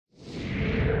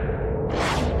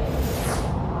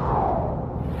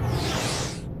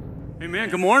Amen.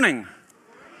 Good morning.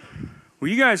 Will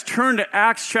you guys turn to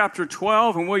Acts chapter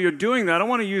 12? And while you're doing that, I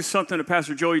want to use something that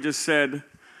Pastor Joey just said.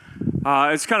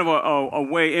 It's kind of a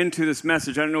way into this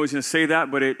message. I don't know he's going to say that,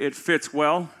 but it fits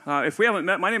well. If we haven't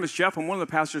met, my name is Jeff. I'm one of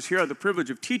the pastors here. I have the privilege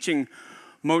of teaching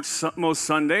most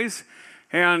Sundays.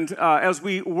 And as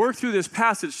we work through this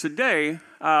passage today,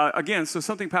 again, so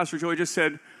something Pastor Joey just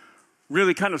said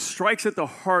really kind of strikes at the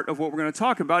heart of what we're going to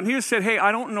talk about. And he just said, hey,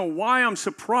 I don't know why I'm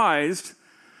surprised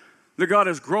that God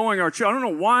is growing our church. I don't know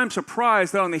why I'm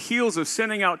surprised that on the heels of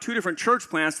sending out 2 different church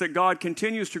plants that God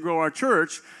continues to grow our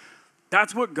church.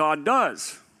 That's what God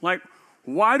does. Like,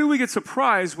 why do we get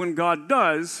surprised when God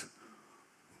does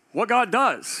what God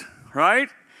does, right?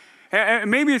 And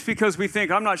maybe it's because we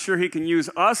think, I'm not sure he can use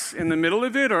us in the middle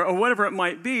of it or whatever it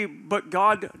might be, but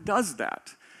God does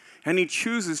that. And he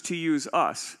chooses to use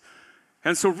us.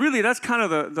 And so really, that's kind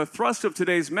of the thrust of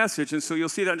today's message. And so you'll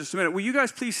see that in just a minute. Will you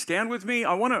guys please stand with me?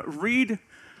 I want to read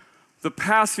the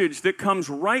passage that comes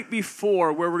right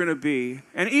before where we're going to be.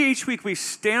 And each week we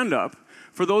stand up.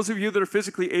 For those of you that are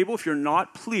physically able, if you're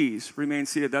not, please remain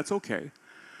seated. That's okay.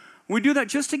 We do that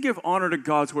just to give honor to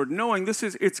God's word, knowing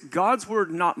it's God's word,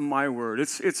 not my word.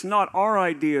 It's not our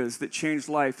ideas that change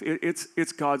life.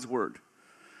 It's God's word.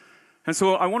 And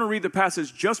so I want to read the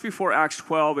passage just before Acts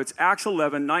 12. It's Acts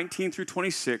 11, 19 through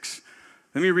 26.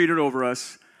 Let me read it over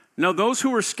us. Now those who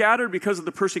were scattered because of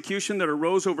the persecution that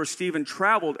arose over Stephen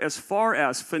traveled as far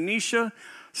as Phoenicia,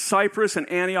 Cyprus, and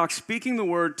Antioch, speaking the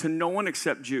word to no one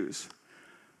except Jews.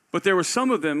 But there were some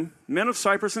of them, men of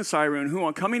Cyprus and Cyrene, who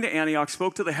on coming to Antioch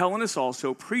spoke to the Hellenists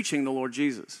also, preaching the Lord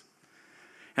Jesus.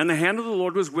 And the hand of the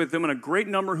Lord was with them, and a great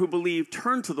number who believed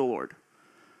turned to the Lord.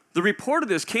 The report of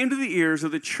this came to the ears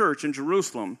of the church in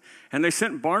Jerusalem, and they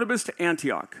sent Barnabas to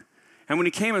Antioch. And when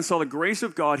he came and saw the grace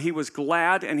of God, he was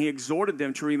glad, and he exhorted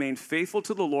them to remain faithful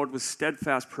to the Lord with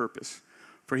steadfast purpose.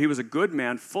 For he was a good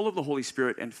man, full of the Holy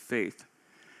Spirit and faith.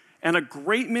 And a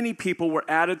great many people were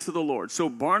added to the Lord. So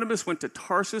Barnabas went to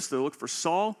Tarsus to look for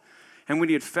Saul, and when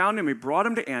he had found him, he brought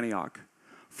him to Antioch.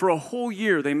 For a whole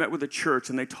year they met with the church,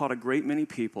 and they taught a great many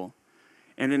people.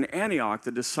 And in Antioch,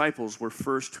 the disciples were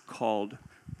first called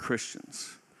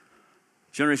Christians.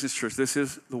 Generations Church, this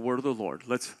is the word of the Lord.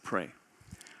 Let's pray.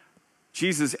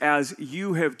 Jesus, as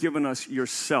you have given us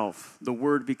yourself, the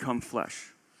word become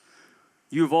flesh,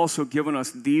 you have also given us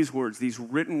these words, these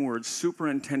written words,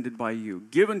 superintended by you,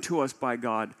 given to us by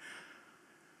God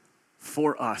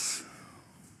for us,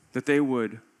 that they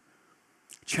would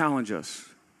challenge us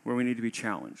where we need to be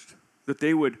challenged, that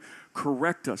they would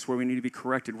correct us where we need to be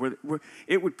corrected, where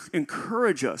it would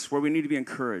encourage us where we need to be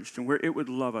encouraged, and where it would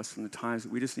love us in the times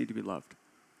that we just need to be loved.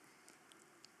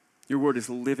 Your word is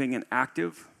living and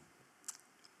active.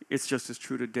 It's just as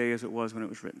true today as it was when it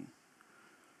was written.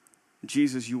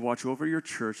 Jesus, you watch over your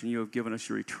church, and you have given us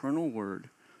your eternal word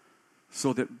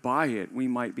so that by it we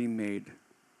might be made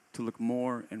to look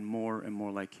more and more and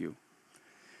more like you.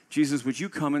 Jesus, would you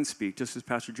come and speak? Just as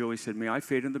Pastor Joey said, may I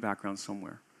fade in the background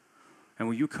somewhere. And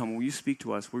will you come, will you speak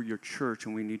to us? We're your church,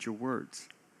 and we need your words.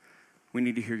 We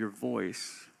need to hear your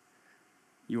voice.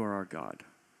 You are our God.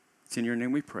 It's in your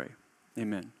name we pray.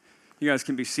 Amen. You guys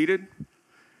can be seated.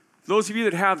 Those of you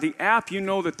that have the app, you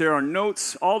know that there are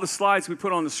notes. All the slides we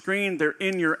put on the screen, they're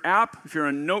in your app. If you're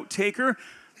a note taker,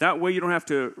 that way you don't have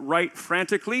to write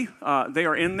frantically. They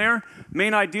are in there.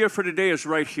 Main idea for today is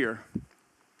right here.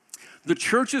 The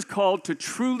church is called to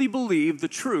truly believe the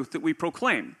truth that we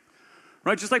proclaim.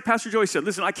 Right? Just like Pastor Joey said,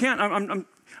 listen, I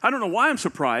don't know why I'm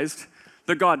surprised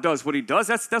that God does what he does.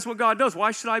 That's what God does. Why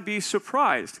should I be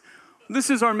surprised? This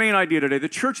is our main idea today. The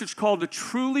church is called to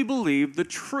truly believe the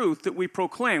truth that we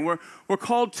proclaim. We're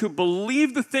called to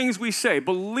believe the things we say,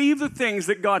 believe the things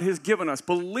that God has given us,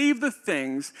 believe the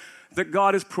things that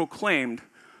God has proclaimed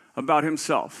about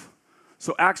himself.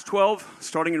 So Acts 12,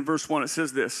 starting in verse 1, it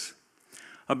says this.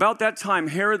 About that time,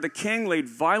 Herod the king laid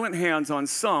violent hands on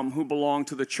some who belonged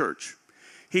to the church.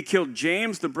 He killed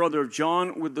James, the brother of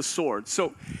John, with the sword.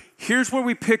 So here's where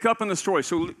we pick up in the story.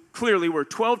 So clearly, we're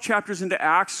 12 chapters into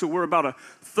Acts, so we're about a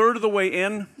third of the way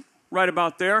in, right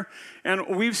about there.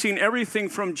 And we've seen everything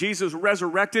from Jesus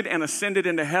resurrected and ascended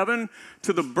into heaven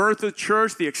to the birth of the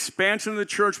church, the expansion of the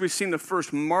church. We've seen the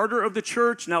first martyr of the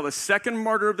church, now the second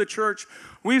martyr of the church.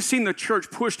 We've seen the church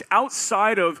pushed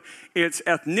outside of its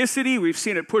ethnicity. We've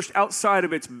seen it pushed outside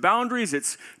of its boundaries,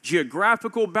 its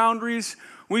geographical boundaries.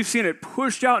 We've seen it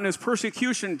pushed out, and as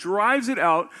persecution drives it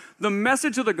out, the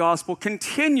message of the gospel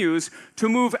continues to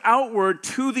move outward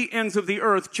to the ends of the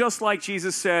earth, just like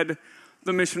Jesus said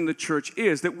the mission of the church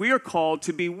is, that we are called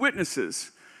to be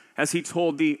witnesses, as he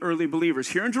told the early believers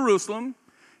here in Jerusalem,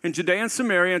 in Judea and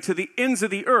Samaria and to the ends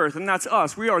of the earth, and that's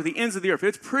us. We are the ends of the earth.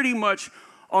 It's pretty much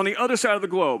on the other side of the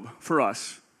globe for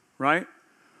us, right?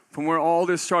 From where all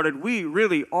this started, we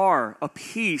really are a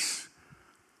piece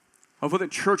of what the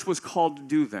church was called to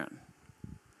do then.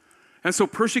 And so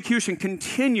persecution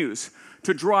continues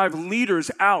to drive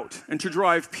leaders out and to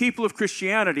drive people of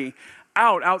Christianity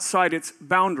outside its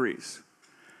boundaries.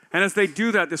 And as they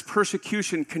do that, this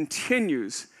persecution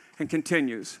continues and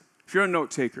continues. If you're a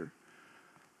note taker,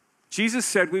 Jesus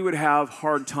said we would have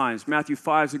hard times. Matthew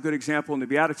 5 is a good example in the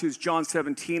Beatitudes. John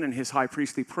 17 in his high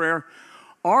priestly prayer.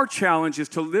 Our challenge is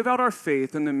to live out our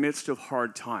faith in the midst of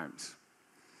hard times.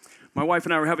 My wife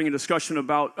and I were having a discussion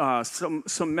about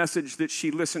some message that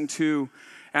she listened to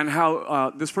and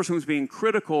how this person was being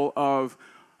critical of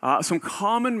some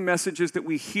common messages that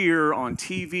we hear on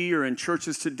TV or in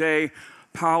churches today.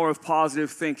 Power of positive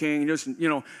thinking, just,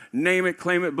 name it,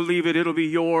 claim it, believe it, it'll be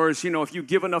yours. If you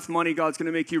give enough money, God's going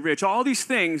to make you rich. All these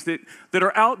things that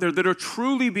are out there that are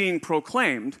truly being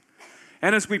proclaimed.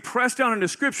 And as we press down into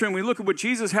Scripture and we look at what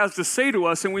Jesus has to say to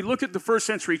us and we look at the first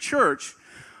century church,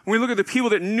 and we look at the people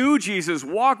that knew Jesus,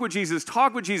 walked with Jesus,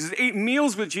 talked with Jesus, ate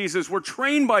meals with Jesus, were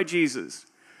trained by Jesus.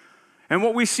 And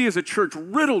what we see is a church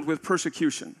riddled with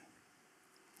persecution.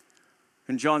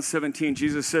 In John 17,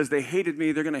 Jesus says, they hated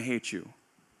me, they're going to hate you.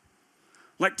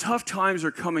 Like tough times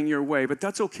are coming your way, but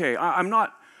that's okay. I'm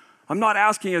not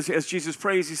asking, as Jesus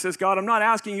prays, he says, God, I'm not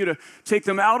asking you to take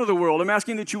them out of the world. I'm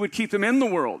asking that you would keep them in the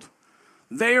world.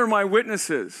 They are my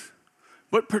witnesses,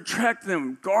 but protect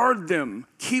them, guard them,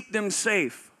 keep them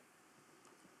safe.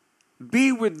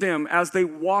 Be with them as they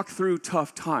walk through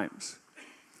tough times.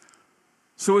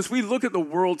 So as we look at the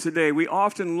world today, we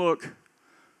often look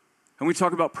and we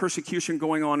talk about persecution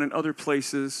going on in other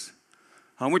places.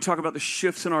 We talk about the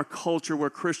shifts in our culture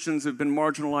where Christians have been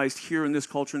marginalized here in this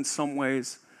culture in some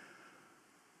ways.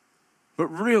 But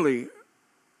really,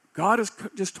 God has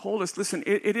just told us, listen,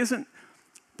 it isn't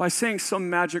by saying some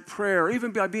magic prayer, or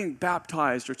even by being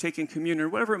baptized or taking communion or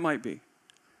whatever it might be.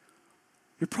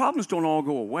 Your problems don't all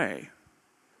go away.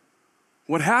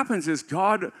 What happens is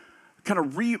God kind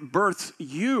of rebirths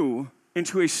you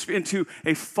into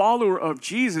a follower of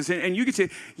Jesus, and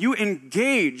you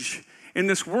engage in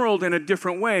this world in a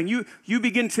different way. And you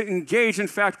begin to engage, in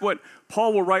fact, what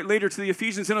Paul will write later to the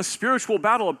Ephesians, in a spiritual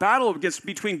battle, a battle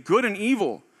between good and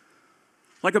evil.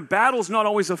 Like a battle's not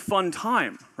always a fun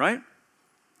time, right?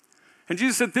 And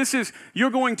Jesus said,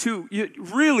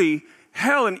 really,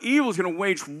 hell and evil is going to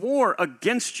wage war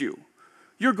against you.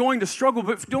 You're going to struggle,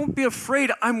 but don't be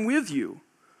afraid. I'm with you.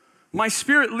 My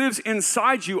Spirit lives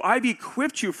inside you. I've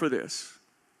equipped you for this.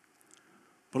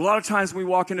 But a lot of times when we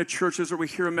walk into churches or we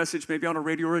hear a message maybe on a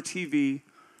radio or a TV,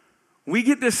 we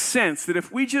get this sense that if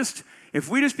we just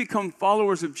become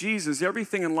followers of Jesus,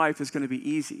 everything in life is going to be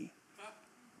easy.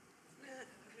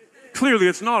 Clearly,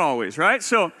 it's not always, right?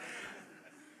 So,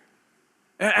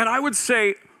 and I would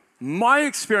say my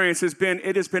experience has been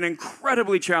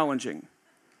incredibly challenging.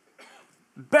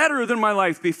 Better than my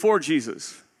life before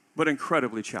Jesus, but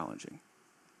incredibly challenging.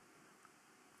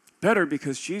 Better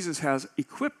because Jesus has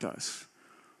equipped us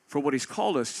for what he's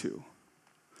called us to.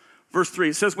 Verse 3,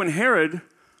 it says, when Herod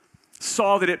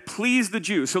saw that it pleased the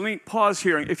Jews. So let me pause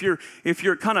here. If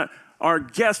you're kind of our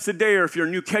guest today, or if you're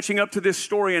new catching up to this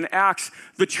story in Acts,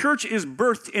 the church is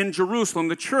birthed in Jerusalem.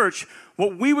 The church,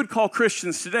 what we would call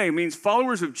Christians today, means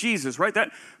followers of Jesus, right?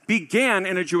 That began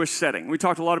in a Jewish setting. We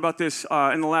talked a lot about this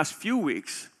in the last few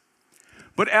weeks.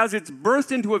 But as it's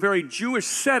birthed into a very Jewish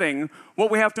setting, what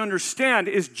we have to understand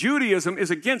is Judaism is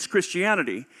against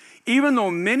Christianity. Even though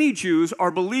many Jews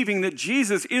are believing that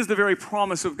Jesus is the very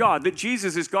promise of God, that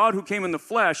Jesus is God who came in the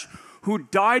flesh, who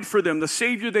died for them, the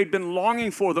Savior they'd been longing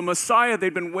for, the Messiah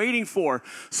they'd been waiting for.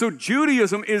 So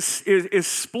Judaism is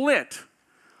split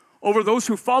over those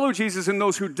who follow Jesus and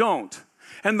those who don't.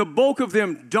 And the bulk of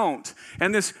them don't.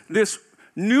 And this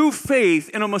new faith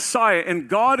in a Messiah and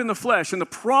God in the flesh and the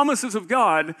promises of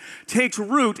God takes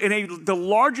root in the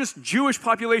largest Jewish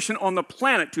population on the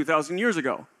planet 2,000 years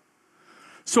ago.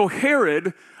 So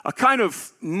Herod, a kind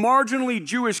of marginally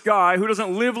Jewish guy who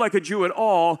doesn't live like a Jew at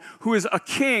all, who is a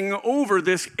king over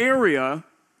this area,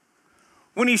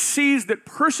 when he sees that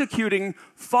persecuting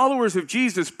followers of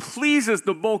Jesus pleases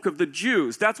the bulk of the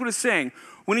Jews, that's what it's saying.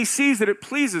 When he sees that it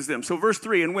pleases them. So verse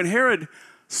 3, and when Herod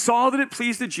saw that it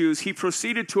pleased the Jews, he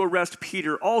proceeded to arrest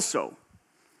Peter also.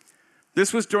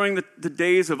 This was during the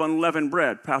days of unleavened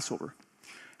bread, Passover.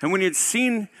 And when he had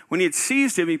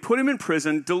seized him, he put him in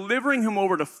prison, delivering him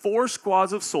over to 4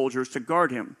 squads of soldiers to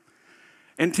guard him,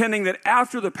 intending that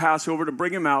after the Passover to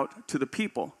bring him out to the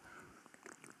people.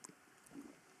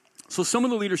 So some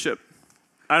of the leadership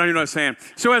I don't even know what I'm saying.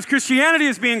 So as Christianity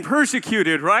is being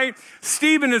persecuted, right?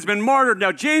 Stephen has been martyred.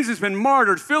 Now James has been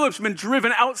martyred. Philip's been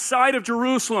driven outside of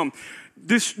Jerusalem.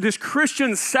 This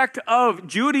Christian sect of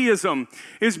Judaism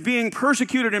is being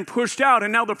persecuted and pushed out.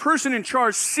 And now the person in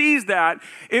charge sees that.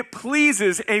 It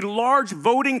pleases a large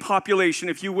voting population,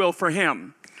 if you will, for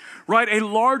him. Right? A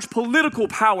large political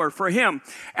power for him.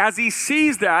 As he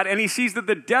sees that, and he sees that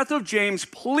the death of James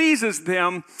pleases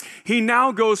them, he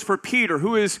now goes for Peter,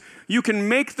 who is, you can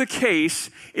make the case,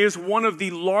 is one of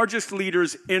the largest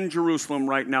leaders in Jerusalem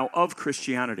right now of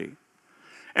Christianity.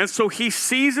 And so he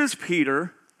seizes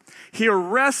Peter, he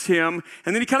arrests him,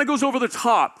 and then he kind of goes over the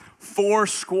top. 4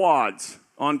 squads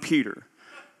on Peter.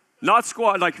 Not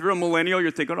squad, like if you're a millennial,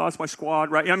 you're thinking, oh, that's my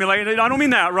squad, right? I mean, like, I don't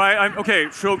mean that, right? Okay,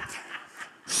 so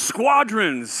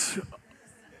squadrons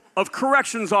of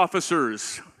corrections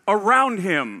officers around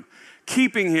him,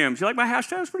 keeping him. Do you like my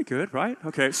hashtag? That's pretty good, right?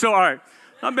 Okay, so all right.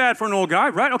 Not bad for an old guy,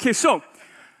 right? Okay, so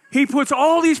he puts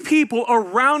all these people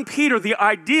around Peter. The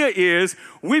idea is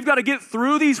we've got to get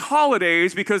through these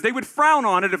holidays because they would frown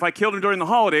on it if I killed him during the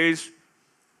holidays.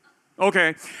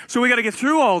 Okay, so we got to get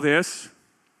through all this.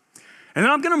 And then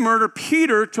I'm going to murder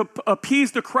Peter to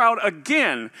appease the crowd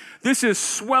again. This is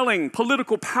swelling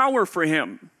political power for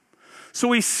him.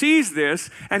 So he sees this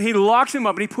and he locks him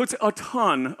up and he puts a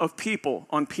ton of people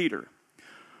on Peter.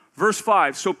 Verse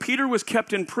 5, so Peter was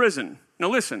kept in prison. Now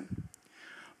listen.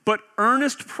 But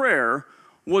earnest prayer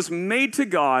was made to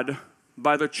God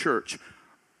by the church.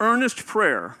 Earnest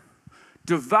prayer,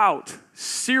 devout,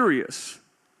 serious,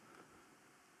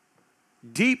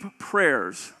 deep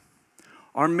prayers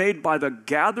are made by the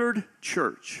gathered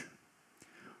church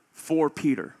for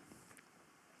Peter.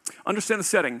 Understand the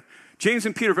setting. James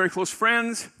and Peter are very close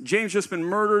friends. James just been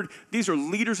murdered. These are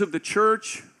leaders of the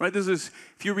church, right? This is,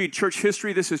 if you read church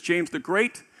history, this is James the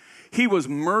Great. He was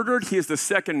murdered. He is the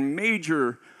second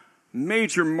major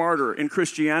martyr in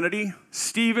Christianity.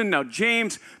 Stephen, now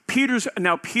James. Peter's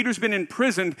been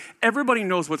imprisoned. Everybody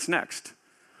knows what's next.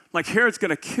 Like Herod's going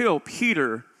to kill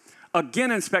Peter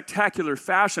again in spectacular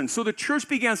fashion. So the church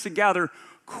begins to gather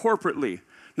corporately.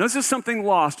 Now this is something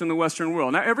lost in the Western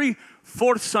world. Now every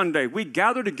 4th Sunday, we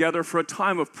gather together for a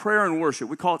time of prayer and worship.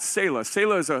 We call it Selah.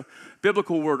 Selah is a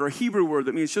biblical word or a Hebrew word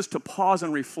that means just to pause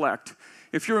and reflect.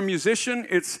 If you're a musician,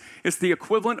 it's the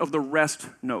equivalent of the rest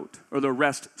note or the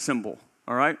rest symbol,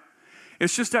 all right?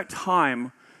 It's just that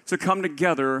time to come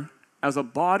together as a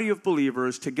body of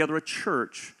believers, together a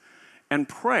church, and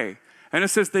pray. And it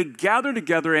says they gather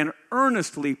together and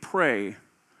earnestly pray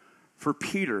for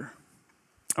Peter.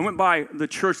 I went by the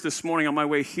church this morning on my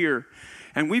way here,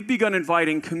 and we've begun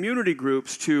inviting community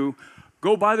groups to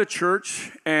go by the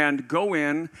church and go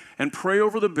in and pray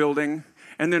over the building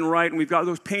and then write, and we've got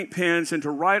those paint pens, and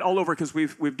to write all over because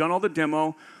we've done all the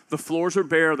demo. The floors are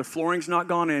bare, the flooring's not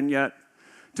gone in yet.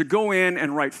 To go in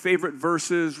and write favorite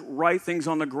verses, write things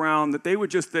on the ground,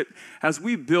 that as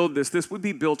we build this would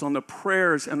be built on the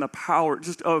prayers and the power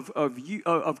just of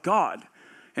God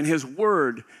and His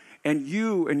Word and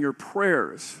you and your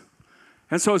prayers.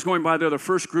 And so I was going by there. The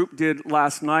first group did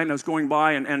last night, and I was going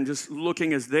by and just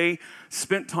looking as they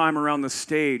spent time around the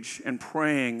stage and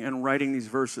praying and writing these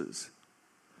verses.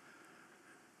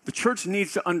 The church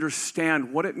needs to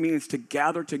understand what it means to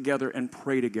gather together and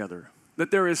pray together.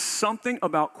 That there is something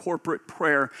about corporate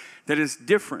prayer that is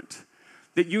different.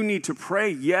 That you need to pray.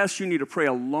 Yes, you need to pray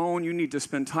alone. You need to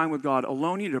spend time with God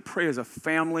alone. You need to pray as a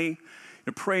family.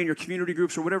 You pray in your community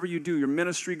groups or whatever you do, your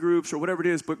ministry groups or whatever it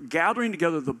is. But gathering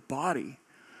together the body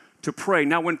to pray.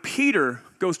 Now, when Peter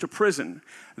goes to prison,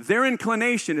 their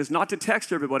inclination is not to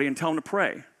text everybody and tell them to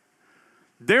pray.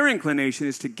 Their inclination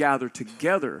is to gather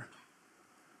together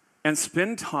and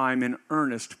spend time in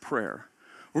earnest prayer.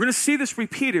 We're going to see this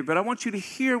repeated, but I want you to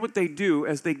hear what they do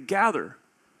as they gather,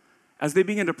 as they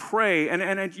begin to pray. And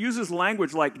it uses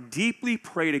language like deeply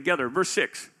pray together. Verse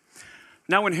 6.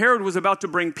 Now when Herod was about to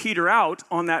bring Peter out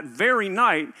on that very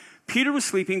night, Peter was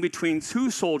sleeping between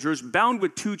 2 soldiers bound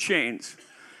with 2 chains.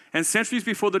 And sentries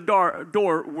before the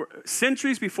door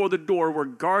were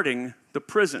guarding the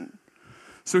prison.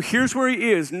 So here's where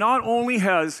he is. Not only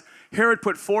has Herod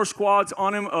put 4 squads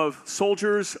on him of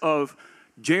soldiers, of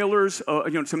jailers,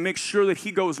 to make sure that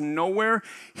he goes nowhere.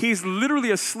 He's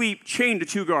literally asleep, chained to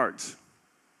 2 guards.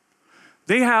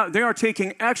 They are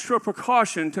taking extra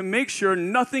precaution to make sure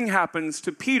nothing happens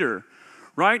to Peter,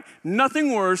 right?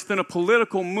 Nothing worse than a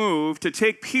political move to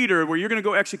take Peter, where you're going to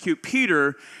go execute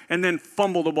Peter and then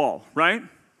fumble the ball, right?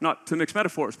 Not to mix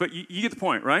metaphors, but you get the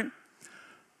point, right?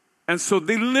 And so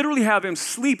they literally have him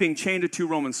sleeping, chained to 2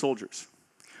 Roman soldiers.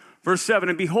 Verse 7,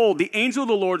 and behold, the angel of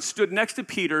the Lord stood next to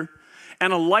Peter,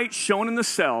 and a light shone in the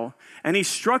cell, and he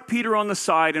struck Peter on the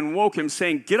side and woke him,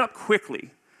 saying, "Get up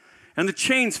quickly." And the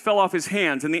chains fell off his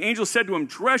hands, and the angel said to him,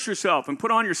 "Dress yourself and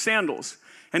put on your sandals."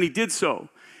 And he did so.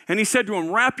 And he said to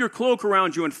him, "Wrap your cloak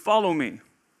around you and follow me."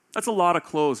 That's a lot of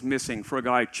clothes missing for a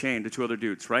guy chained to two other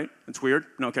dudes, right? It's weird?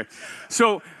 No, okay.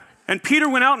 And Peter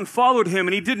went out and followed him,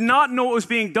 and he did not know what was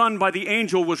being done by the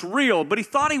angel was real, but he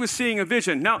thought he was seeing a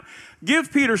vision. Now,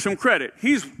 give Peter some credit.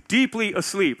 He's deeply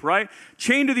asleep, right?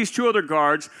 Chained to these two other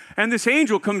guards, and this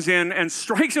angel comes in and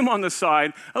strikes him on the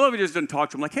side. I love he just doesn't talk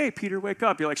to him like, "Hey, Peter, wake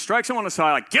up." He like strikes him on the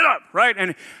side, like, "Get up," right?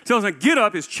 And tells him, "Get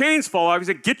up." His chains fall off. He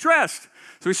said, "Get dressed."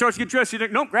 So he starts to get dressed. He's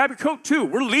like, "No, grab your coat too.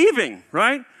 We're leaving,"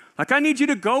 right? Like, "I need you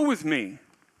to go with me."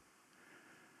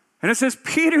 And it says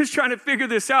Peter's trying to figure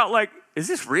this out, like, is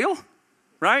this real,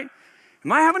 right?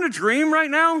 Am I having a dream right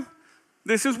now?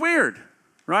 This is weird,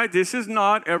 right? This is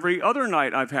not every other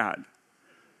night I've had.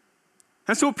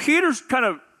 And so Peter's kind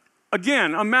of,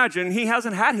 again, imagine he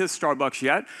hasn't had his Starbucks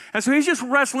yet. And so he's just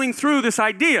wrestling through this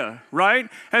idea, right?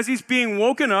 As he's being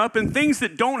woken up and things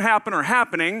that don't happen are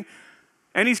happening.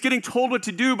 And he's getting told what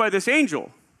to do by this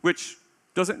angel, which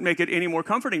doesn't make it any more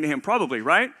comforting to him, probably,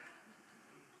 right?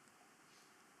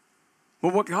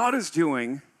 But what God is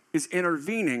doing is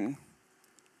intervening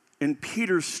in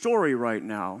Peter's story right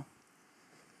now.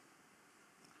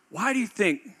 Why do you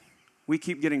think we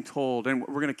keep getting told, and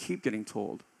we're going to keep getting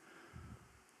told,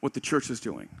 what the church is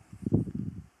doing?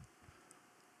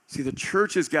 See, the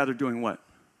church is gathered doing what?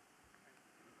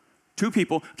 Two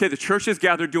people. Okay, the church is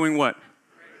gathered doing what?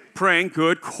 Praying,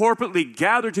 good, corporately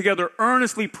gathered together,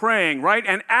 earnestly praying, right?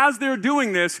 And as they're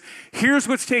doing this, here's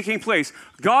what's taking place.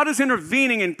 God is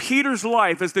intervening in Peter's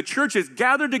life as the church is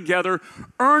gathered together,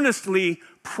 earnestly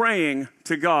praying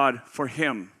to God for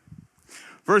him.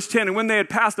 Verse 10, and when they had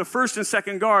passed the first and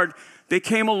second guard, they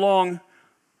came along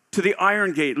to the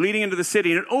iron gate leading into the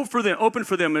city, and it opened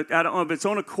for them of its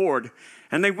own accord.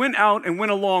 And they went out and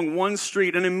went along one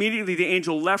street, and immediately the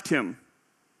angel left him.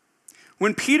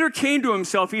 When Peter came to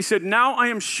himself, he said, "Now I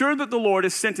am sure that the Lord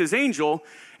has sent his angel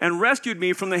and rescued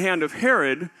me from the hand of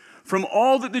Herod, from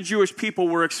all that the Jewish people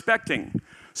were expecting."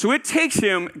 So it takes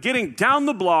him getting down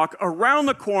the block, around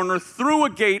the corner, through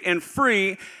a gate, and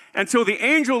free, until the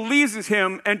angel leaves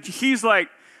him, and he's like,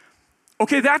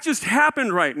 okay, that just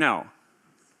happened right now.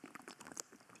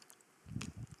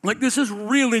 Like, this is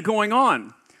really going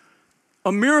on.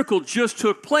 A miracle just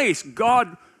took place.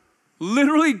 God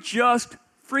literally just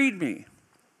freed me.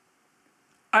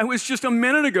 I was just a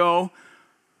minute ago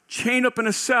chained up in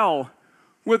a cell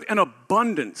with an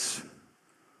abundance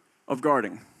of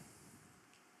guarding.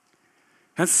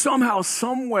 And somehow,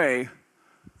 some way,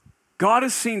 God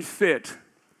has seen fit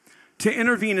to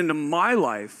intervene into my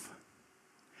life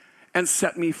and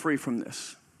set me free from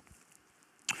this.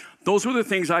 Those were the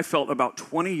things I felt about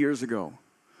 20 years ago,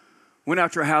 when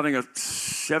after having a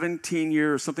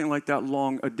 17-year or something like that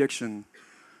long addiction,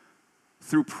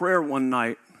 through prayer one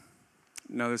night,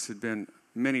 now this had been,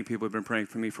 many people have been praying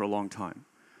for me for a long time,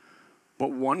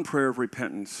 but one prayer of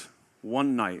repentance,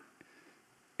 one night,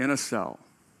 in a cell,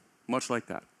 much like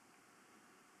that,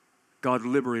 God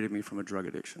liberated me from a drug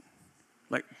addiction.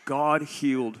 Like, God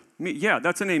healed me. Yeah,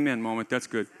 that's an amen moment. That's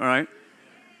good, all right?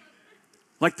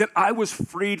 Like that I was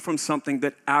freed from something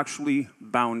that actually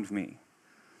bound me,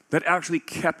 that actually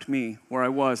kept me where I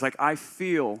was. Like, I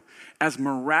feel, as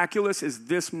miraculous as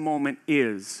this moment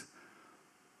is,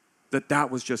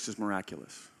 that was just as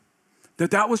miraculous.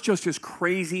 That was just as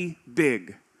crazy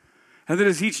big. And that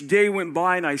as each day went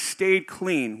by and I stayed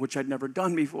clean, which I'd never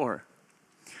done before,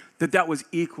 that was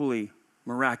equally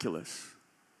miraculous.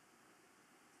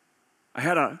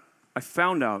 I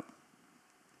found out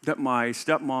that my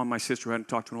stepmom, my sister, who I hadn't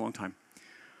talked to in a long time,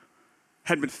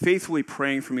 had been faithfully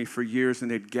praying for me for years, and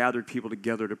they'd gathered people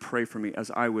together to pray for me as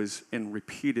I was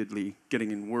repeatedly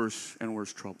getting in worse and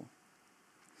worse trouble.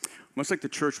 Much like the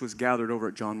church was gathered over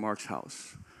at John Mark's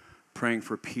house, praying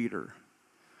for Peter.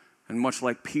 And much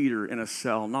like Peter in a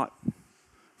cell, not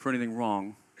for anything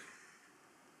wrong,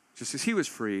 just as he was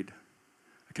freed,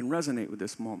 I can resonate with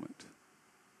this moment.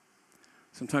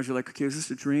 Sometimes you're like, okay, is this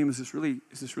a dream? Is this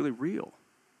really real?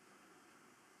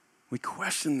 We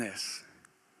question this.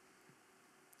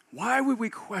 Why would we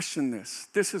question this?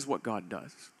 This is what God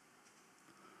does.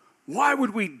 Why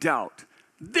would we doubt?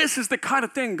 This is the kind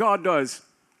of thing God does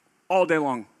all day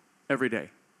long, every day.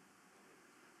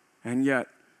 And yet,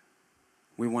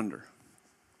 we wonder.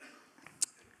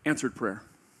 Answered prayer.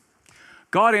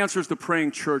 God answers the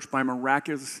praying church by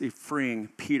miraculously freeing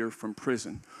Peter from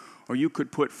prison. Or you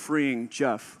could put freeing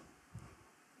Jeff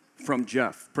from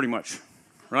Jeff, pretty much,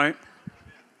 right?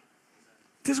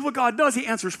 This is what God does. He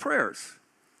answers prayers.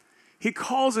 He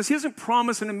calls us. He doesn't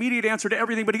promise an immediate answer to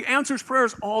everything, but he answers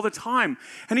prayers all the time.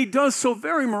 And he does so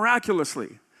very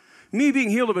miraculously. Me being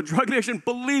healed of a drug addiction,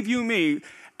 believe you me,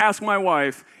 ask my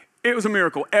wife, it was a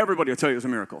miracle. Everybody will tell you it was a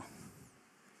miracle.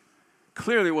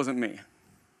 Clearly it wasn't me.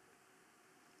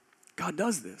 God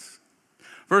does this.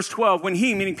 Verse 12, when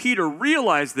he, meaning Peter,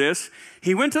 realized this,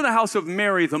 he went to the house of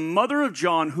Mary, the mother of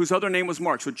John, whose other name was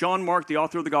Mark. So John Mark, the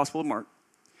author of the Gospel of Mark.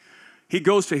 He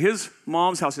goes to his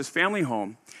mom's house, his family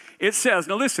home. It says,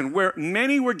 now listen, where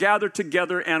many were gathered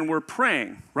together and were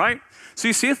praying, right? So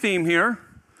you see a theme here.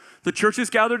 The church is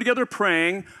gathered together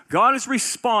praying. God is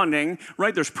responding,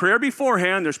 right? There's prayer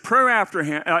beforehand. There's prayer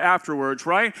afterwards,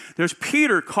 right? There's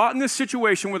Peter caught in this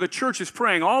situation where the church is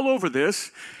praying all over this,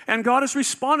 and God is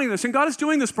responding to this, and God is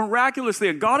doing this miraculously,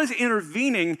 and God is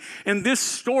intervening in this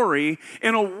story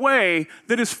in a way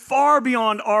that is far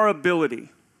beyond our ability.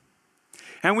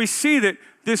 And we see that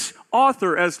this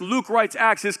author, as Luke writes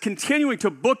Acts, is continuing to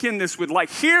bookend this with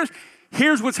like,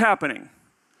 here's what's happening.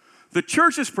 The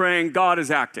church is praying, God is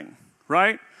acting,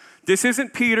 right? This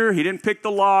isn't Peter. He didn't pick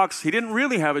the locks. He didn't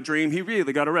really have a dream. He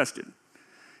really got arrested.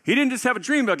 He didn't just have a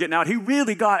dream about getting out. He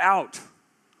really got out.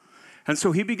 And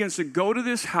so he begins to go to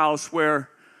this house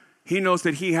where he knows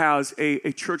that he has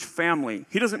a church family.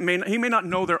 He may not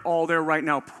know they're all there right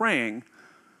now praying,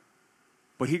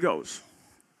 but he goes.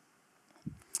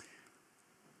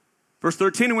 Verse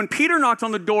 13, and when Peter knocked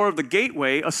on the door of the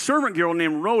gateway, a servant girl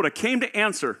named Rhoda came to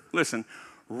answer. Listen,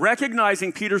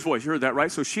 recognizing Peter's voice. You heard that,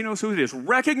 right? So she knows who it is.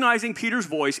 Recognizing Peter's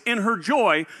voice, in her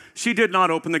joy, she did not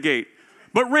open the gate,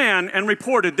 but ran and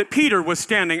reported that Peter was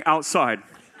standing outside.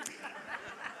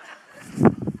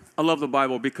 I love the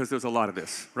Bible because there's a lot of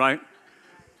this, right?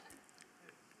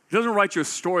 It doesn't write you a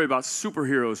story about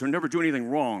superheroes who never do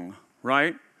anything wrong,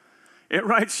 right? It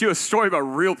writes you a story about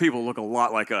real people who look a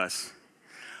lot like us.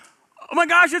 Oh my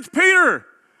gosh, it's Peter.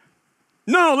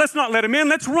 No, let's not let him in.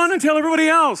 Let's run and tell everybody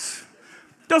else.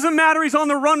 Doesn't matter, he's on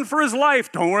the run for his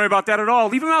life. Don't worry about that at all.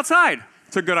 Leave him outside.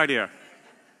 It's a good idea.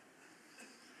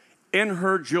 In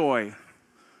her joy,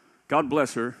 God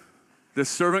bless her, this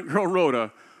servant girl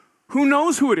Rhoda, who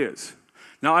knows who it is.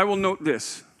 Now I will note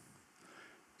this.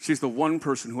 She's the one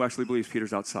person who actually believes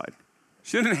Peter's outside.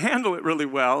 She didn't handle it really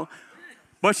well,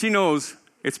 but she knows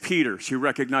it's Peter. She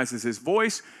recognizes his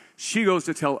voice. She goes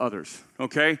to tell others,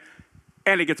 okay?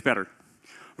 And it gets better.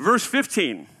 Verse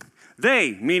 15.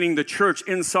 They, meaning the church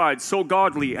inside, so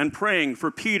godly and praying for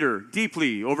Peter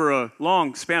deeply over a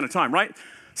long span of time, right?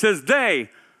 Says they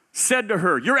said to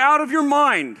her, you're out of your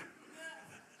mind.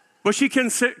 But she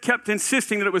kept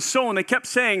insisting that it was so, and they kept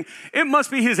saying, it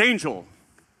must be his angel.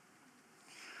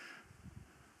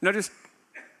 Now just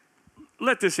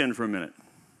let this in for a minute.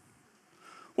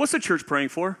 What's the church praying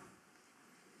for?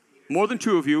 More than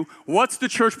two of you. What's the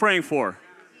church praying for?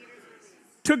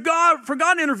 For God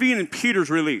to intervene in Peter's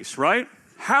release, right?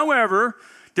 However,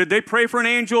 did they pray for an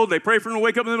angel? Did they pray for him to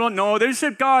wake up in the middle? No, they just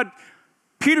said, God,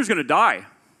 Peter's going to die.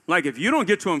 Like, if you don't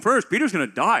get to him first, Peter's going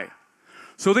to die.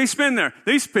 So they spend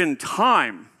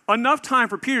time, enough time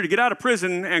for Peter to get out of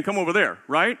prison and come over there,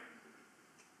 right?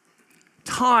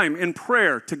 Time in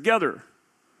prayer together.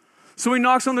 So he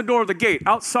knocks on the door of the gate,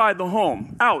 outside the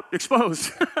home, out,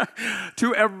 exposed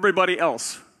to everybody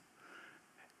else.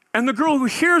 And the girl who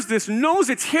hears this knows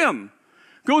it's him,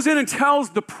 goes in and tells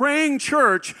the praying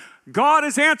church, God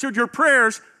has answered your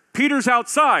prayers, Peter's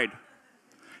outside.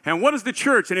 And what does the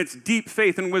church in its deep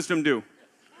faith and wisdom do?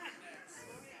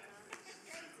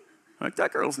 Like,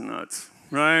 that girl's nuts,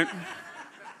 right?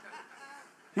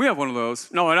 We have one of those.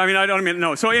 No, I don't mean,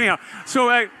 no. So anyhow,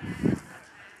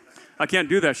 I can't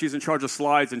do that. She's in charge of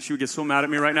slides, and she would get so mad at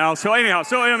me right now. So anyhow,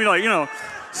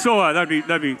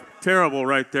 that'd be terrible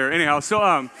right there. Anyhow,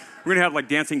 we're going to have like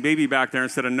dancing baby back there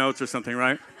instead of notes or something,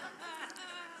 right?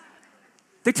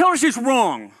 They tell her she's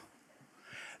wrong.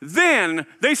 Then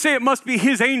they say it must be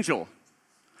his angel.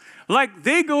 Like,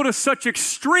 they go to such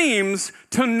extremes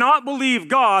to not believe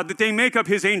God that they make up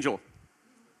his angel.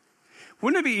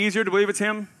 Wouldn't it be easier to believe it's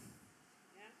him?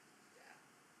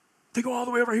 They go all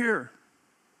the way over here.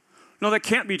 No, that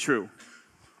can't be true.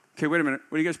 Okay, wait a minute.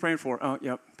 What are you guys praying for? Oh,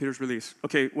 yeah, Peter's release.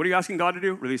 Okay, what are you asking God to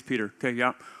do? Release Peter. Okay,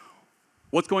 yeah.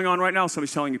 What's going on right now?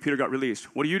 Somebody's telling you Peter got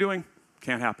released. What are you doing?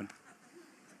 Can't happen.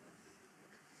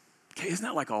 Okay, isn't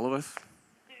that like all of us?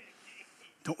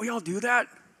 Don't we all do that?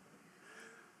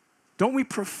 Don't we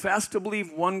profess to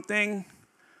believe one thing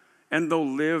and though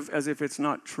live as if it's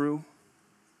not true?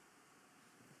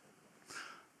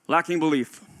 Lacking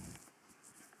belief.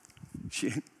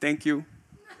 Thank you.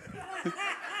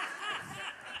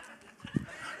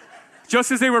 Just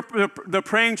as they were, the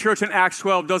praying church in Acts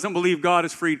 12 doesn't believe God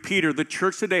has freed Peter, the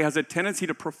church today has a tendency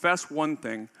to profess one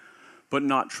thing, but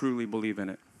not truly believe in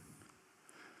it.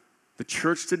 The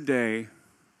church today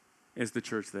is the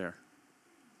church there.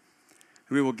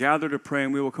 And we will gather to pray,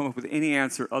 and we will come up with any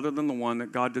answer other than the one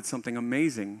that God did something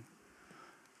amazing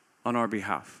on our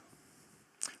behalf.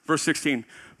 Verse 16,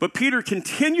 but Peter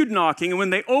continued knocking, and when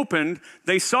they opened,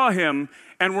 they saw him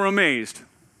and were amazed.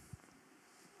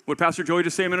 What Pastor Joey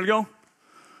just said a minute ago?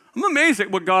 I'm amazed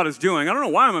at what God is doing. I don't know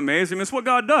why I'm amazed. I mean, it's what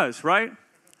God does, right?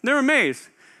 They're amazed.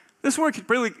 This word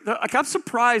really, I'm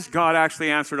surprised God actually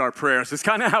answered our prayers. It's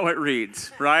kind of how it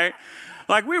reads, right?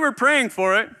 Like we were praying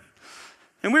for it,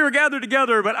 and we were gathered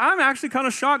together, but I'm actually kind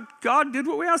of shocked God did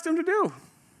what we asked him to do,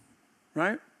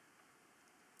 right?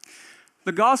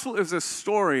 The gospel is a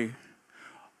story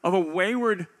of a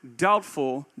wayward,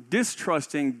 doubtful,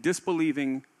 distrusting,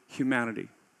 disbelieving humanity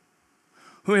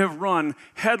who have run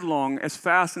headlong as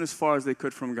fast and as far as they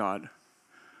could from God.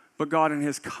 But God, in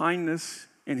his kindness,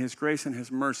 in his grace, and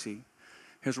his mercy,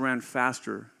 has ran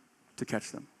faster to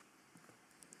catch them.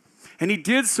 And he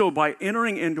did so by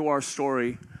entering into our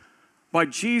story, by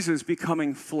Jesus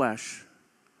becoming flesh.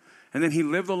 And then he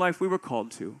lived the life we were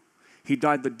called to. He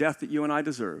died the death that you and I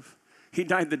deserve. He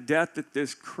died the death that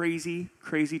this crazy,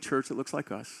 crazy church that looks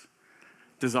like us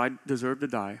deserved to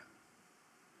die.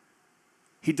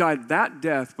 He died that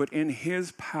death, but in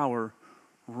his power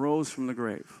rose from the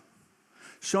grave,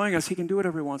 showing us he can do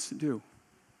whatever he wants to do.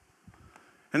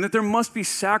 And that there must be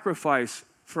sacrifice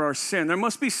for our sin. There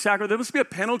must be a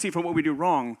penalty for what we do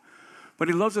wrong. But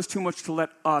he loves us too much to let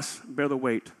us bear the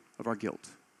weight of our guilt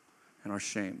and our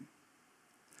shame.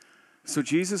 So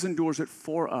Jesus endures it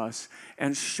for us,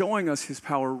 and showing us his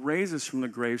power, raises from the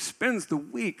grave, spends the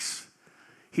weeks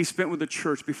he spent with the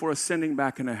church before ascending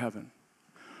back into heaven,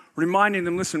 reminding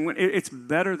them, listen, it's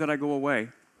better that I go away.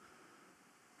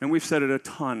 And we've said it a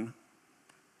ton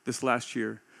this last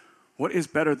year. What is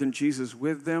better than Jesus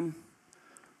with them?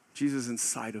 Jesus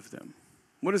inside of them.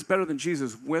 What is better than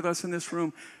Jesus with us in this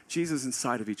room? Jesus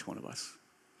inside of each one of us.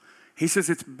 He says,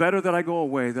 it's better that I go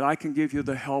away, that I can give you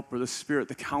the helper, the Spirit,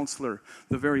 the counselor,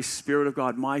 the very Spirit of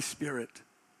God, my Spirit,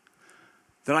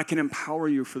 that I can empower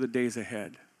you for the days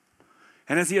ahead.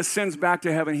 And as he ascends back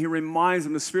to heaven, he reminds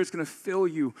them the Spirit's going to fill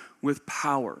you with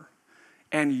power,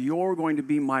 and you're going to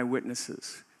be my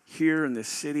witnesses here in this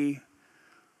city,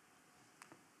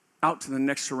 out to the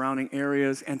next surrounding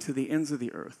areas, and to the ends of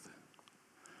the earth.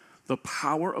 The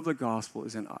power of the gospel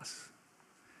is in us.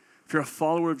 If you're a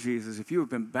follower of Jesus, if you have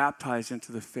been baptized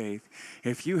into the faith,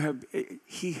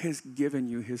 he has given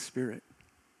you his Spirit.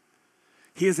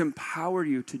 He has empowered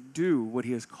you to do what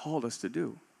he has called us to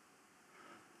do.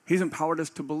 He's empowered us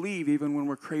to believe even when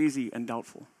we're crazy and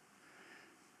doubtful.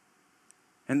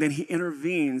 And then he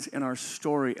intervenes in our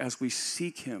story as we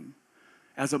seek him,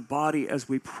 as a body, as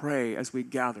we pray, as we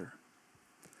gather.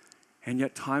 And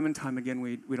yet time and time again,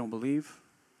 we don't believe,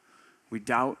 we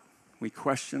doubt, we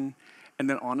question, and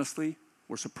then honestly,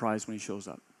 we're surprised when he shows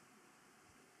up.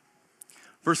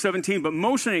 Verse 17, but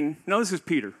motioning, now this is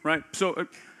Peter, right? So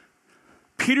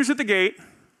Peter's at the gate,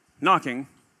 knocking.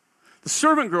 The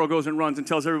servant girl goes and runs and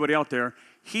tells everybody out there,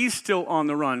 he's still on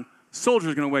the run.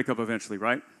 Soldier's going to wake up eventually,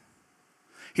 right?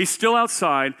 He's still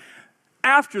outside.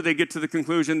 After they get to the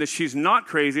conclusion that she's not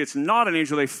crazy, it's not an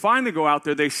angel, they finally go out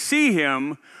there, they see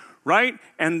him, right?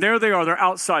 And there they are, they're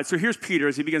outside. So here's Peter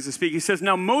as he begins to speak. He says,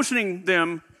 now motioning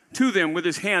to them with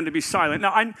his hand to be silent.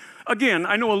 Now,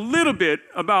 I know a little bit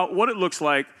about what it looks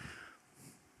like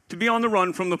to be on the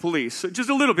run from the police. So just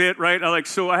a little bit, right?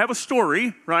 So I have a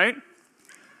story, right?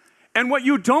 And what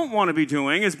you don't want to be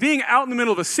doing is being out in the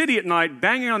middle of a city at night,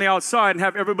 banging on the outside, and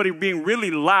have everybody being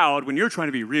really loud when you're trying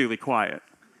to be really quiet,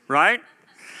 right?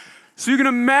 So you can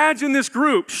imagine this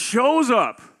group shows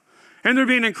up, and they're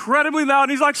being incredibly loud,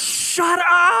 and he's like, shut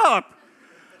up!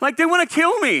 Like, they want to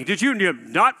kill me. Is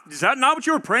that not what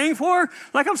you were praying for?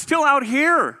 Like, I'm still out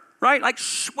here, right? Like,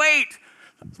 wait.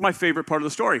 That's my favorite part of the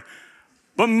story.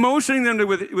 But motioning them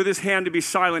with his hand to be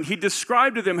silent, he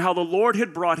described to them how the Lord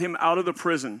had brought him out of the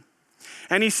prison.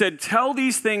 And he said, tell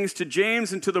these things to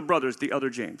James and to the brothers, the other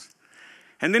James.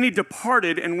 And then he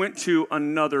departed and went to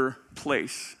another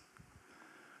place.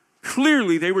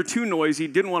 Clearly, they were too noisy,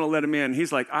 didn't want to let him in.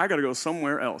 He's like, I got to go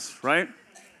somewhere else, right?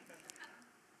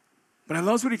 But I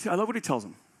love what he tells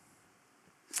them.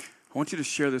 I want you to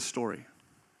share this story.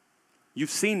 You've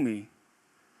seen me.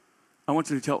 I want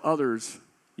you to tell others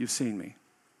you've seen me.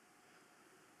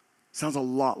 Sounds a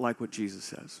lot like what Jesus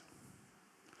says.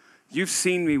 You've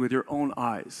seen me with your own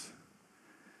eyes.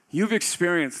 You've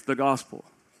experienced the gospel.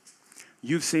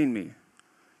 You've seen me.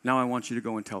 Now I want you to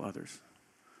go and tell others.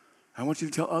 I want you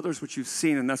to tell others what you've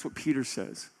seen, and that's what Peter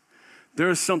says. There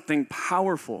is something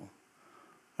powerful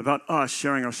about us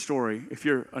sharing our story, if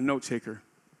you're a note taker.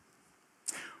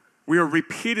 We are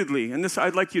repeatedly, and this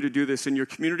I'd like you to do this in your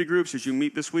community groups as you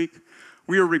meet this week,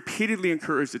 we are repeatedly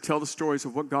encouraged to tell the stories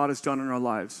of what God has done in our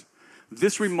lives.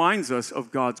 This reminds us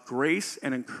of God's grace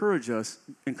and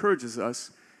encourages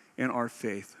us in our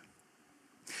faith.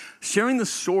 Sharing the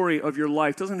story of your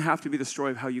life doesn't have to be the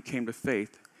story of how you came to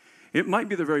faith. It might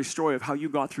be the very story of how you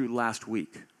got through last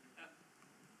week,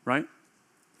 right?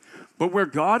 But where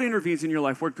God intervenes in your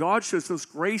life, where God shows those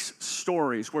grace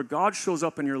stories, where God shows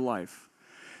up in your life,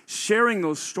 sharing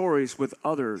those stories with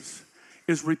others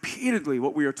is repeatedly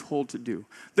what we are told to do.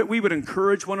 That we would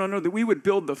encourage one another, that we would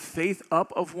build the faith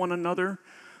up of one another,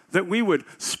 that we would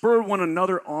spur one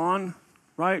another on,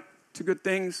 right, to good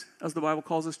things, as the Bible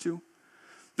calls us to.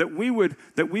 That we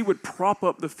would prop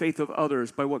up the faith of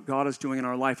others by what God is doing in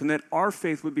our life, and that our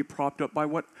faith would be propped up by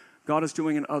what God is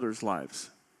doing in others'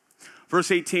 lives. Verse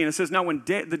 18, it says, "Now when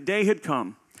the day had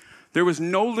come, there was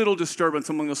no little disturbance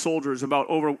among the soldiers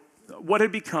over what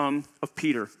had become of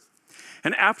Peter.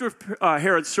 And after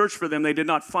Herod searched for them, they did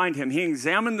not find him. He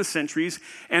examined the sentries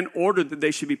and ordered that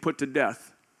they should be put to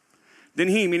death. Then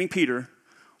he," meaning Peter,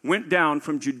 "went down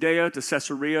from Judea to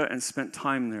Caesarea and spent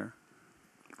time there."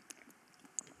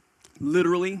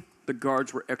 Literally, the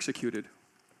guards were executed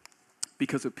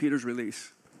because of Peter's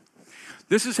release.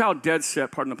 This is how dead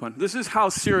set, pardon the pun, this is how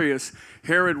serious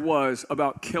Herod was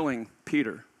about killing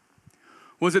Peter.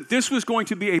 Was that this was going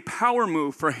to be a power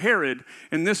move for Herod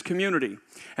in this community.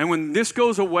 And when this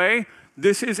goes away,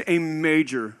 this is a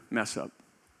major mess up.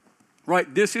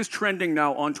 Right? This is trending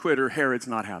now on Twitter, Herod's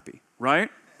not happy,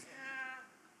 right?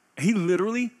 He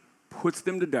literally puts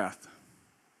them to death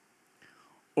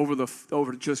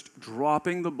over just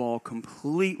dropping the ball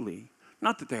completely.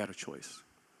 Not that they had a choice,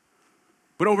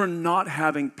 but over not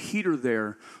having Peter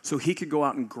there so he could go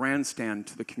out and grandstand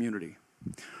to the community.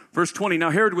 Verse 20,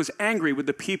 "Now Herod was angry with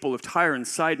the people of Tyre and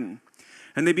Sidon,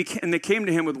 and they came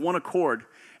to him with one accord.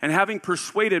 And having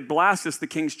persuaded Blastus, the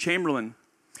king's chamberlain,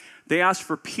 they asked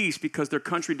for peace because their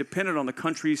country depended on the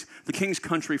king's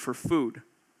country for food.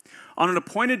 On an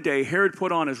appointed day, Herod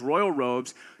put on his royal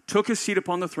robes, took his seat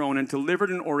upon the throne, and delivered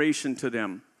an oration to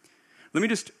them." Let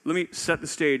me set the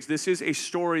stage. This is a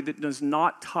story that does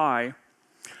not tie.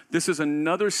 This is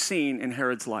another scene in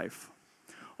Herod's life.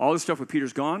 All this stuff with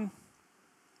Peter's gone.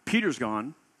 Peter's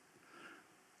gone.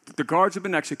 The guards have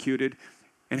been executed.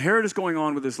 And Herod is going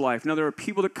on with his life. Now, there are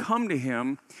people that come to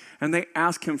him and they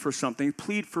ask him for something,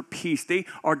 plead for peace. They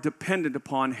are dependent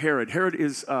upon Herod. Herod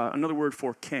is another word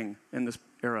for king in this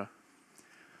era.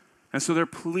 And so they're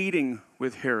pleading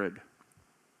with Herod.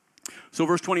 So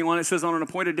verse 21, it says, "On an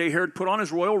appointed day, Herod put on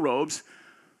his royal robes,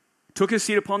 took his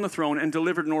seat upon the throne, and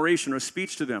delivered an oration or a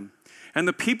speech to them. And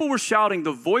the people were shouting,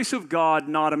 'The voice of God,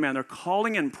 not a man.'" They're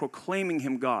calling and proclaiming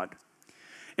him God.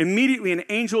 "Immediately an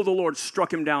angel of the Lord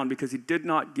struck him down because he did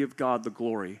not give God the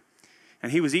glory.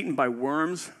 And he was eaten by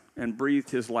worms and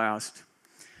breathed his last."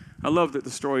 I love that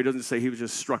the story doesn't say he was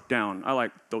just struck down. I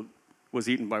like the was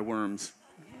eaten by worms.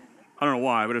 I don't know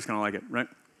why, but I just kind of like it, right?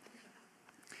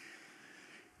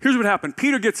 Here's what happened.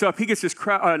 Peter gets up. He gets this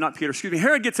crowd,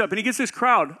 Herod gets up and he gets this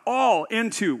crowd all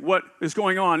into what is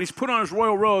going on. He's put on his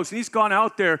royal robes and he's gone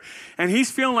out there and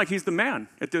he's feeling like he's the man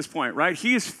at this point, right?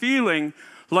 He is feeling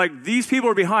like these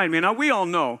people are behind me. Now, we all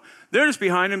know they're just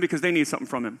behind him because they need something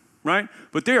from him, right?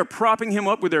 But they are propping him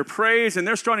up with their praise and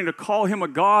they're starting to call him a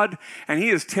god and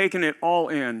he is taking it all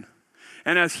in.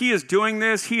 And as he is doing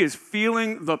this, he is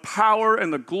feeling the power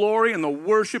and the glory and the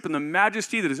worship and the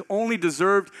majesty that is only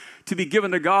deserved to be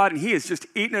given to God. And he is just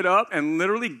eating it up. And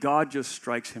literally, God just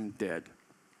strikes him dead.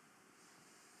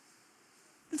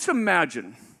 Let's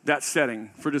imagine that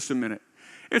setting for just a minute.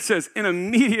 It says, "And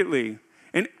immediately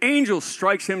an angel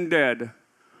strikes him dead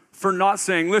for not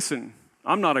saying, 'Listen,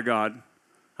 I'm not a god.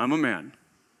 I'm a man.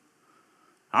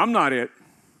 I'm not it.'"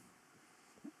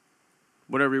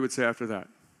 Whatever he would say after that.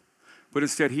 But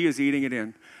instead, he is eating it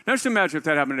in. Now, just imagine if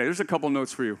that happened today. There's a couple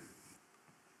notes for you.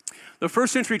 The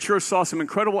first century church saw some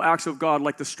incredible acts of God,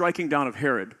 like the striking down of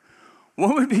Herod.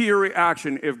 What would be your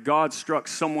reaction if God struck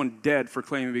someone dead for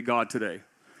claiming to be God today?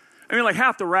 I mean, like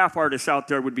half the rap artists out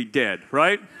there would be dead,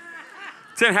 right?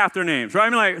 Say half their names, right? I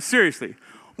mean, like, seriously.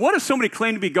 What if somebody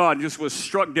claimed to be God and just was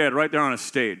struck dead right there on a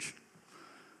stage?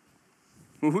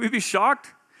 Would we be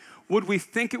shocked? Would we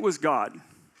think it was God?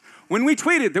 When we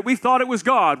tweeted that we thought it was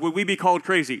God, would we be called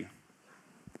crazy?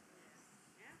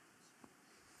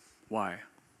 Why?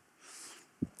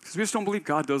 Because we just don't believe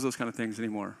God does those kind of things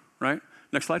anymore, right?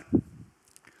 Next slide.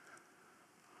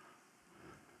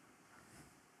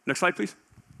 Next slide, please.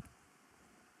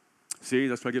 See,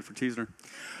 that's what I get for teasing her.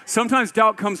 Sometimes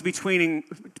doubt comes between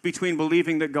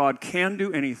believing that God can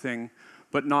do anything,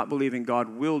 but not believing God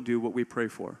will do what we pray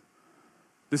for.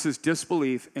 This is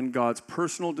disbelief in God's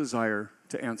personal desire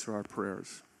to answer our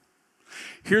prayers.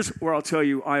 Here's where I'll tell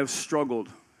you I have struggled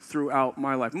throughout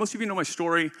my life. Most of you know my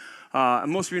story.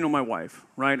 Most of you know my wife,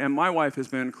 right? And my wife has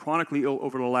been chronically ill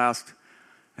over the last,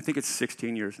 I think it's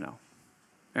 16 years now.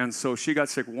 And so she got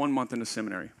sick 1 month into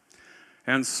seminary.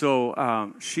 And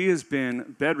so she has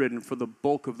been bedridden for the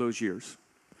bulk of those years.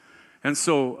 And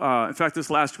so, in fact, this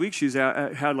last week, she's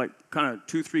had like kind of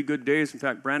 2-3 good days. In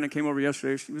fact, Brandon came over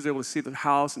yesterday. She was able to see the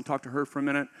house and talk to her for a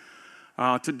minute.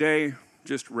 Today,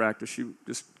 just wrecked. She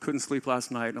just couldn't sleep last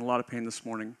night and a lot of pain this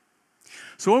morning.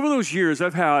 So over those years,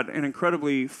 I've had an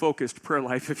incredibly focused prayer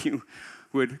life, if you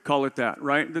would call it that,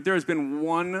 right? That there has been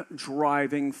one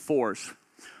driving force.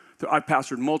 I've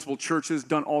pastored multiple churches,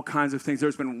 done all kinds of things.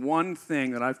 There's been one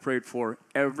thing that I've prayed for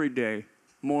every day,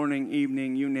 morning,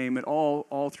 evening, you name it,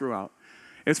 all throughout.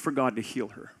 It's for God to heal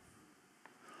her.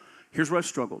 Here's where I've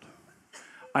struggled.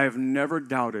 I have never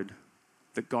doubted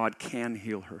that God can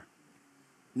heal her.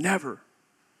 Never.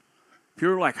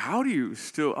 People are like, how do you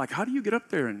get up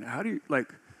there and how do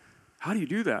you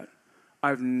do that?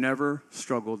 I've never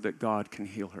struggled that God can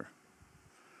heal her.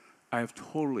 I have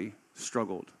totally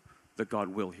struggled that God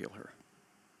will heal her.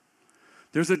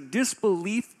 There's a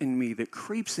disbelief in me that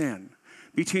creeps in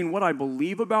between what I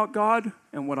believe about God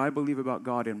and what I believe about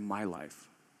God in my life.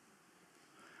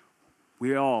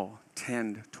 We all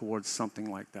tend towards something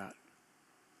like that.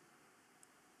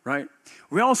 Right?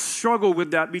 We all struggle with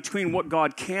that between what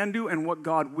God can do and what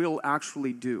God will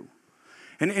actually do.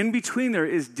 And in between there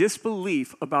is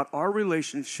disbelief about our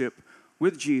relationship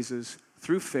with Jesus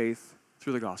through faith,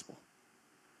 through the gospel.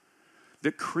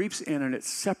 That creeps in and it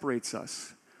separates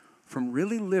us from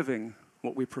really living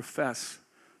what we profess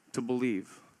to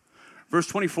believe. Verse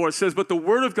 24, it says, "But the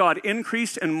word of God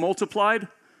increased and multiplied,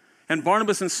 and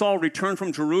Barnabas and Saul returned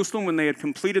from Jerusalem when they had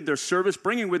completed their service,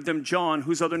 bringing with them John,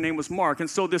 whose other name was Mark." And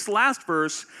so this last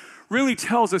verse really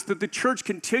tells us that the church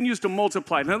continues to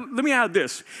multiply. Now, let me add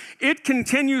this. It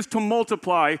continues to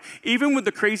multiply even with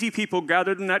the crazy people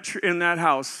gathered in that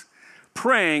house,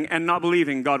 praying and not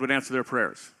believing God would answer their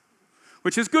prayers.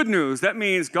 Which is good news. That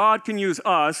means God can use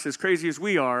us, as crazy as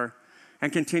we are,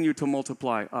 and continue to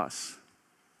multiply us.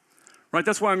 Right?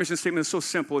 That's why our mission statement is so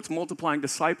simple. It's multiplying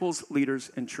disciples, leaders,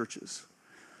 and churches.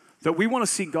 That we want to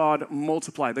see God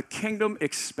multiply, the kingdom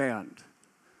expand.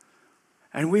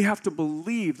 And we have to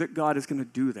believe that God is going to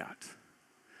do that.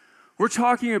 We're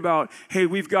talking about, hey,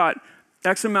 we've got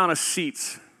X amount of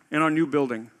seats in our new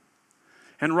building.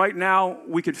 And right now,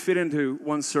 we could fit into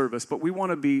one service, but we want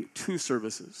to be 2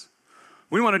 services.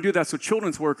 We want to do that so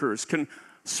children's workers can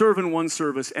serve in one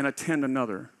service and attend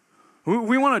another.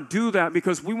 We want to do that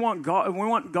because we want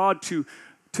God to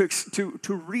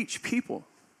reach people.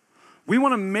 We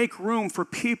want to make room for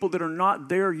people that are not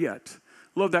there yet.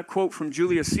 Love that quote from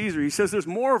Julius Caesar. He says, "There's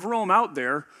more of Rome out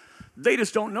there. They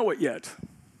just don't know it yet."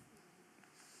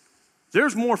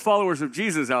 There's more followers of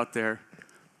Jesus out there.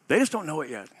 They just don't know it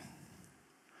yet.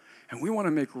 And we want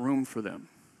to make room for them.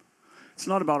 It's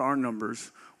not about our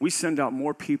numbers. We send out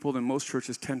more people than most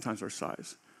churches 10 times our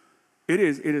size. It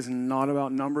is not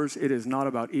about numbers. It is not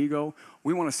about ego.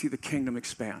 We want to see the kingdom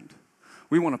expand.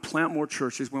 We want to plant more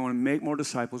churches. We want to make more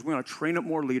disciples. We want to train up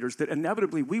more leaders that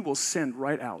inevitably we will send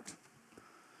right out.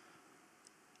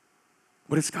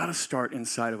 But it's got to start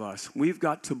inside of us. We've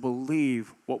got to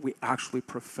believe what we actually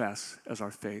profess as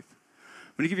our faith.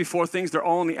 I'm going to give you 4 things. They're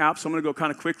all in the app, so I'm going to go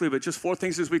kind of quickly, but just 4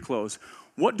 things as we close.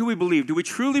 What do we believe? Do we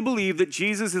truly believe that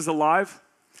Jesus is alive,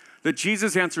 that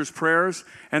Jesus answers prayers,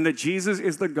 and that Jesus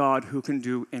is the God who can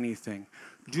do anything?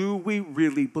 Do we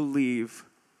really believe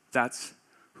that's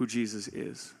who Jesus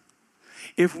is?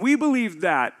 If we believe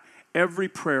that, every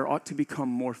prayer ought to become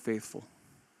more faithful,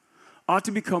 ought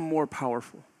to become more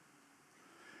powerful.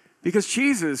 Because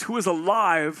Jesus, who is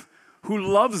alive, who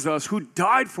loves us, who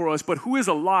died for us, but who is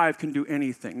alive, can do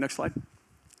anything. Next slide.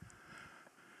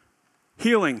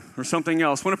 Healing or something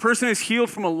else. When a person is healed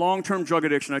from a long-term drug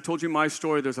addiction, I told you my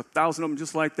story, there's 1,000 of them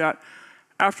just like that.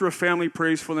 After a family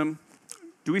prays for them,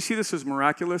 do we see this as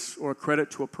miraculous or a credit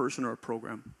to a person or a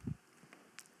program?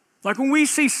 Like when we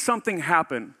see something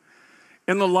happen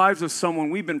in the lives of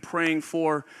someone we've been praying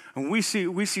for, and we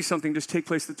see something just take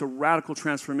place that's a radical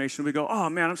transformation, we go, oh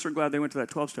man, I'm so glad they went to that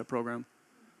 12-step program.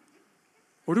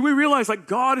 Or do we realize like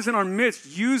God is in our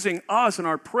midst using us and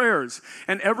our prayers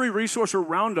and every resource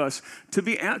around us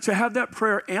to have that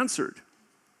prayer answered?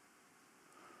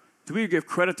 Do we give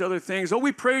credit to other things? Oh,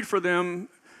 we prayed for them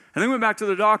and then went back to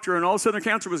the doctor and all of a sudden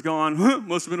their cancer was gone.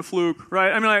 Must have been a fluke,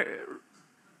 right? I mean,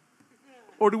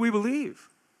 or do we believe?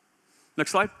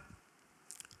 Next slide.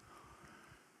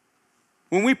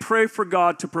 When we pray for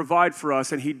God to provide for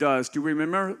us, and he does, do we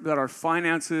remember that our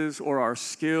finances or our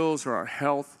skills or our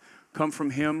health come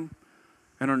from him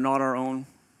and are not our own?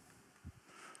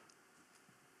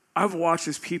 I've watched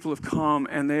as people have come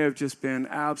and they have just been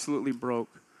absolutely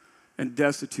broke and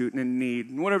destitute and in need.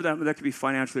 And whatever that could be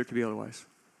financially, it could be otherwise.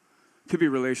 It could be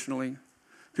relationally.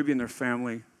 It could be in their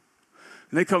family.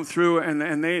 And they come through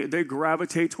and they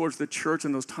gravitate towards the church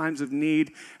in those times of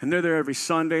need. And they're there every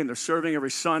Sunday, and they're serving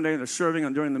every Sunday, and they're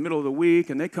serving during the middle of the week.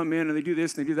 And they come in and they do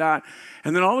this and they do that.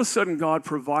 And then all of a sudden, God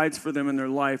provides for them in their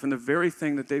life and the very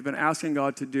thing that they've been asking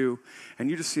God to do. And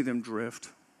you just see them drift.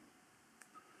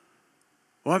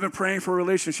 Well, I've been praying for a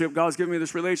relationship. God's given me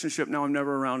this relationship. Now I'm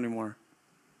never around anymore.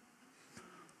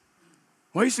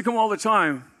 Well, I used to come all the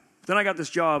time. Then I got this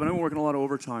job, and I've been working a lot of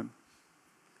overtime.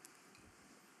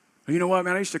 You know what,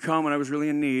 man? I used to come when I was really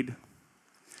in need.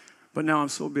 But now I'm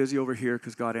so busy over here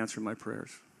because God answered my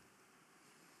prayers.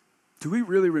 Do we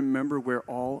really remember where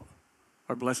all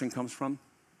our blessing comes from?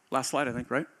 Last slide, I think,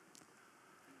 right?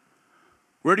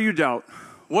 Where do you doubt?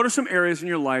 What are some areas in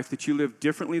your life that you live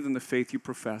differently than the faith you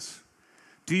profess?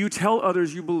 Do you tell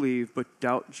others you believe but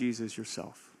doubt Jesus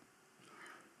yourself?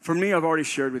 For me, I've already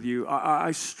shared with you,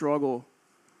 I struggle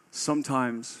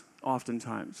sometimes,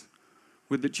 oftentimes,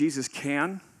 with that Jesus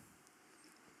can,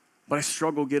 but I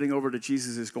struggle getting over to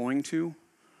Jesus is going to.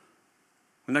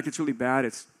 When that gets really bad,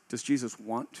 it's, does Jesus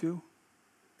want to?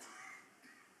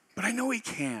 But I know he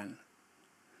can.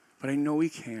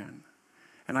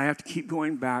 And I have to keep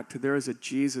going back to there is a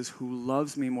Jesus who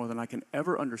loves me more than I can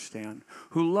ever understand,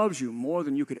 who loves you more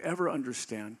than you could ever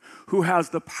understand, who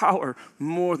has the power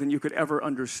more than you could ever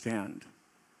understand.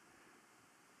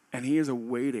 And he is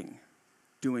awaiting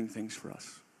doing things for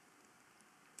us.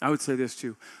 I would say this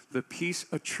too. The piece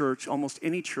a church, almost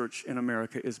any church in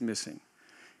America is missing,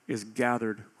 is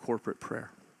gathered corporate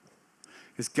prayer.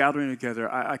 Is gathering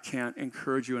together. I can't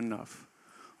encourage you enough.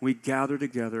 We gather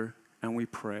together and we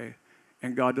pray.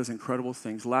 And God does incredible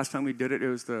things. Last time we did it,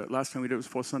 was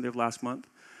fourth Sunday of last month.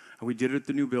 And we did it at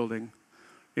the new building.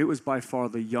 It was by far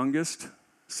the youngest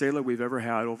Selah we've ever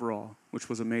had overall, which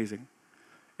was amazing.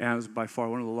 And it was by far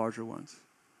one of the larger ones.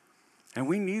 And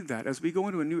we need that. As we go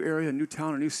into a new area, a new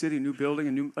town, a new city, a new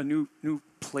building, a new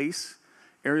place,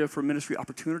 area for ministry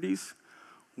opportunities,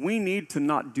 we need to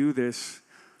not do this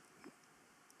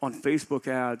on Facebook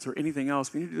ads or anything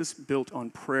else. We need to do this built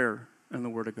on prayer and the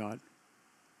Word of God.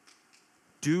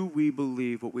 Do we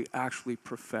believe what we actually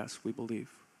profess we believe?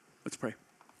 Let's pray.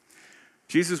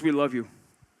 Jesus, we love you.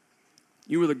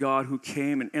 You are the God who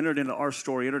came and entered into our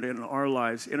story, entered into our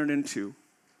lives,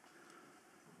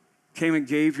 came and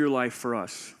gave your life for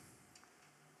us.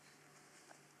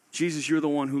 Jesus, you're the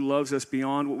one who loves us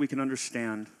beyond what we can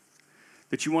understand,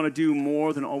 that you want to do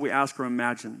more than all we ask or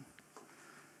imagine.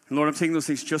 And Lord, I'm taking those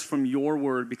things just from your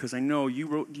word because I know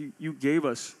you gave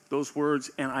us those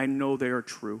words and I know they are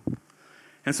true.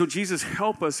 And so Jesus,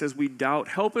 help us as we doubt.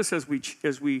 Help us as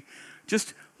we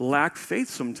just lack faith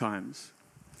sometimes.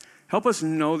 Help us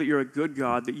know that you're a good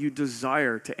God, that you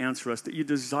desire to answer us, that you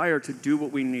desire to do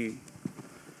what we need.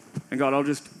 And God, I'll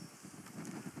just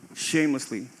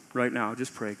shamelessly right now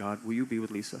just pray, God, will you be with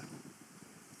Lisa?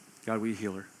 God, will you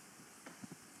heal her?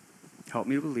 Help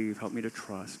me to believe, help me to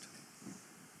trust.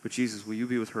 But Jesus, will you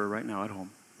be with her right now at home?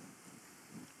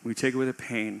 Will you take away the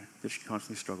pain that she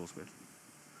constantly struggles with?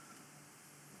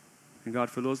 And God,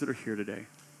 for those that are here today,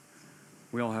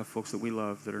 we all have folks that we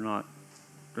love that are not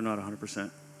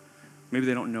 100%. Maybe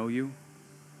they don't know you,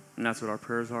 and that's what our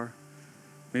prayers are.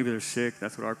 Maybe they're sick,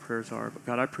 that's what our prayers are. But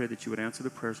God, I pray that you would answer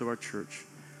the prayers of our church.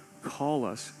 Call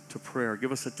us to prayer.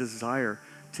 Give us a desire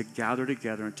to gather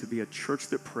together and to be a church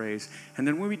that prays. And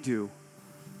then when we do,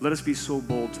 let us be so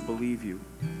bold to believe you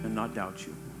and not doubt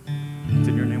you. It's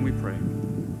in your name we pray.